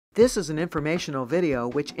This is an informational video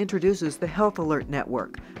which introduces the Health Alert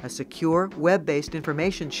Network, a secure, web-based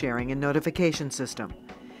information sharing and notification system.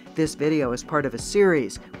 This video is part of a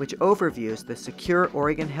series which overviews the secure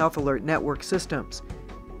Oregon Health Alert Network systems.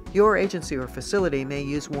 Your agency or facility may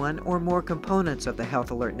use one or more components of the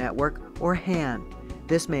Health Alert Network, or HAN.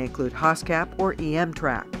 This may include HOSCAP or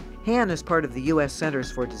EMTrack. HAN is part of the U.S.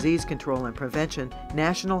 Centers for Disease Control and Prevention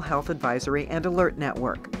National Health Advisory and Alert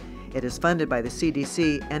Network. It is funded by the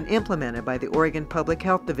CDC and implemented by the Oregon Public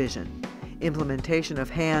Health Division. Implementation of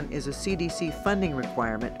HAN is a CDC funding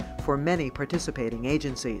requirement for many participating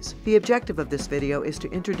agencies. The objective of this video is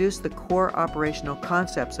to introduce the core operational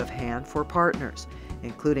concepts of HAN for partners,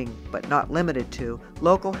 including, but not limited to,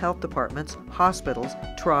 local health departments, hospitals,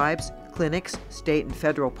 tribes, clinics, state and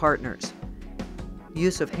federal partners.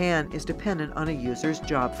 Use of HAN is dependent on a user's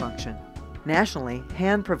job function. Nationally,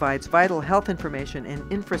 HAN provides vital health information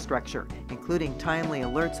and infrastructure, including timely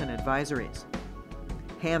alerts and advisories.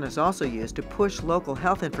 HAN is also used to push local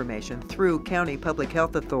health information through county public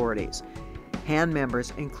health authorities. HAN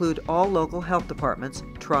members include all local health departments,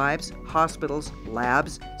 tribes, hospitals,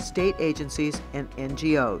 labs, state agencies, and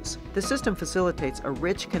NGOs. The system facilitates a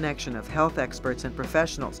rich connection of health experts and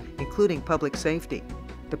professionals, including public safety.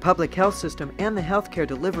 The public health system and the healthcare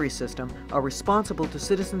delivery system are responsible to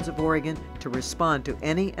citizens of Oregon to respond to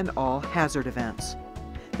any and all hazard events.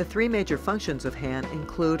 The three major functions of HAN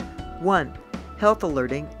include 1. Health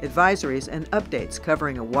alerting, advisories, and updates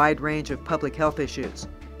covering a wide range of public health issues.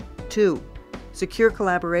 2. Secure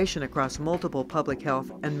collaboration across multiple public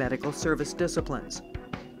health and medical service disciplines.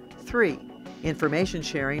 3. Information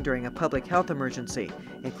sharing during a public health emergency,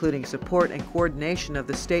 including support and coordination of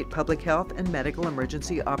the State Public Health and Medical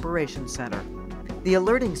Emergency Operations Center. The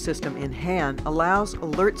alerting system in HAN allows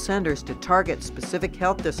alert senders to target specific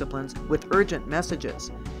health disciplines with urgent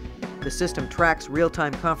messages. The system tracks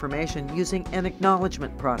real-time confirmation using an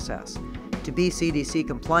acknowledgement process. To be CDC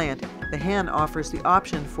compliant, the HAN offers the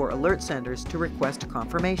option for alert senders to request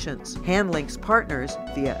confirmations. HAN links partners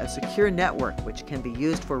via a secure network which can be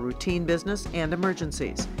used for routine business and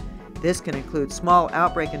emergencies. This can include small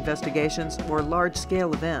outbreak investigations or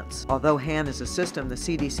large-scale events. Although HAN is a system the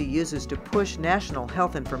CDC uses to push national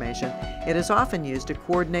health information, it is often used to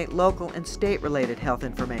coordinate local and state-related health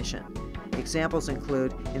information. Examples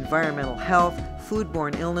include environmental health,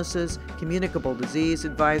 foodborne illnesses, communicable disease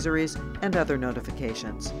advisories, and other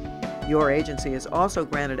notifications. Your agency is also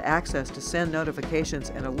granted access to send notifications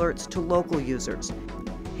and alerts to local users.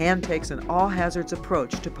 HAN takes an all-hazards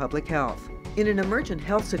approach to public health. In an emergent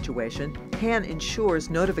health situation, HAN ensures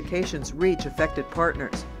notifications reach affected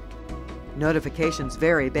partners. Notifications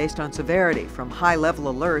vary based on severity, from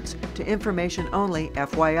high-level alerts to information-only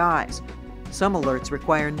FYIs. Some alerts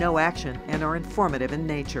require no action and are informative in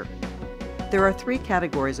nature. There are three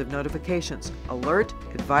categories of notifications: alert,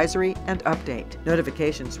 advisory, and update.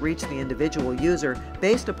 Notifications reach the individual user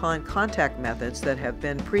based upon contact methods that have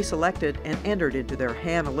been pre-selected and entered into their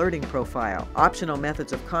HAN alerting profile. Optional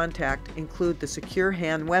methods of contact include the secure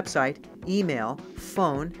HAN website, email,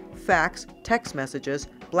 phone, fax, text messages,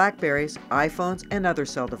 Blackberries, iPhones, and other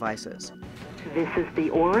cell devices. This is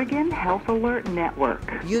the Oregon Health Alert Network.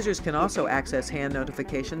 Users can also access HAN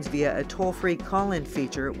notifications via a toll-free call-in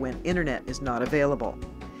feature when internet is not available.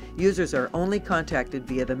 Users are only contacted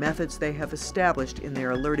via the methods they have established in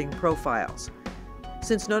their alerting profiles.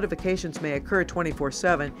 Since notifications may occur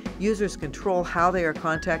 24/7, users control how they are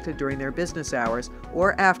contacted during their business hours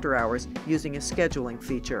or after hours using a scheduling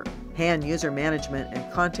feature. HAN user management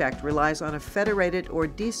and contact relies on a federated or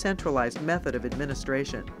decentralized method of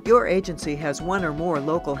administration. Your agency has one or more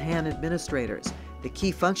local HAN administrators. The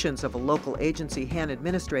key functions of a local agency HAN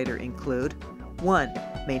administrator include 1.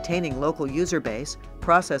 Maintaining local user base,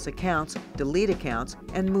 process accounts, delete accounts,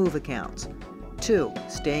 and move accounts. 2.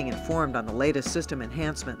 Staying informed on the latest system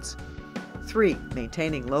enhancements. 3.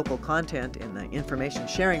 Maintaining local content in the information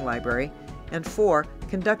sharing library. And 4.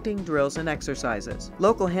 Conducting drills and exercises.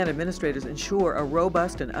 Local HAN administrators ensure a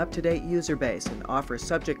robust and up-to-date user base and offer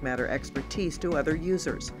subject matter expertise to other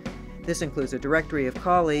users. This includes a directory of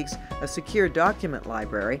colleagues, a secure document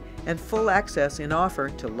library, and full access in offer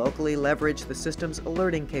to locally leverage the system's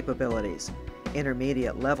alerting capabilities.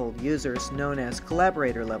 Intermediate-level users, known as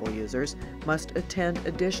collaborator-level users, must attend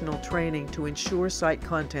additional training to ensure site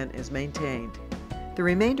content is maintained. The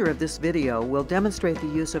remainder of this video will demonstrate the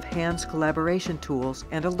use of HAN's collaboration tools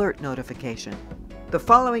and alert notification. The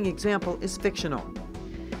following example is fictional.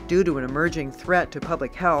 Due to an emerging threat to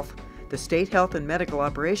public health, the State Health and Medical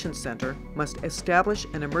Operations Center must establish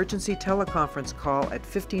an emergency teleconference call at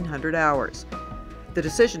 1500 hours. The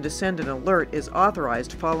decision to send an alert is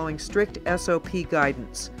authorized following strict SOP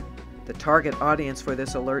guidance. The target audience for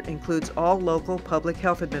this alert includes all local public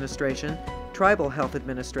health administration, tribal health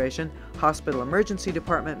administration, hospital emergency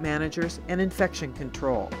department managers, and infection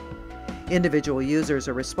control. Individual users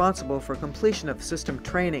are responsible for completion of system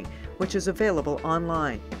training, which is available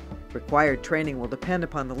online. Required training will depend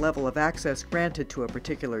upon the level of access granted to a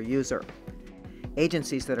particular user.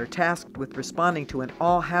 Agencies that are tasked with responding to an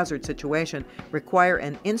all-hazard situation require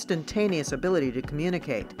an instantaneous ability to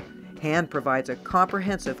communicate. HAND provides a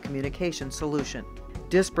comprehensive communication solution.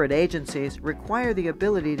 Disparate agencies require the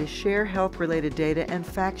ability to share health-related data and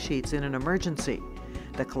fact sheets in an emergency.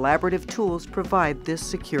 The collaborative tools provide this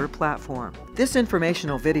secure platform. This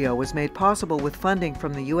informational video was made possible with funding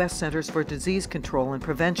from the U.S. Centers for Disease Control and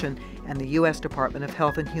Prevention and the U.S. Department of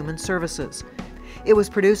Health and Human Services. It was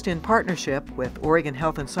produced in partnership with Oregon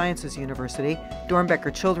Health and Sciences University,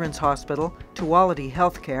 Dornbecker Children's Hospital, Tuolity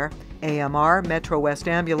Healthcare, AMR, Metro West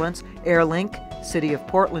Ambulance, AirLink, City of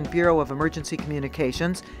Portland Bureau of Emergency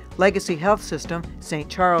Communications, Legacy Health System, St.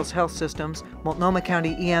 Charles Health Systems, Multnomah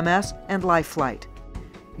County EMS, and LifeFlight.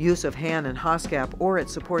 Use of HAN and HOSCAP or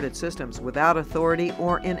its supported systems without authority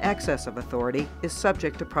or in excess of authority is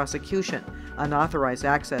subject to prosecution. Unauthorized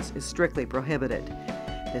access is strictly prohibited.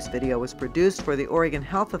 This video was produced for the Oregon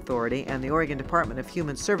Health Authority and the Oregon Department of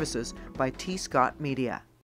Human Services by T. Scott Media.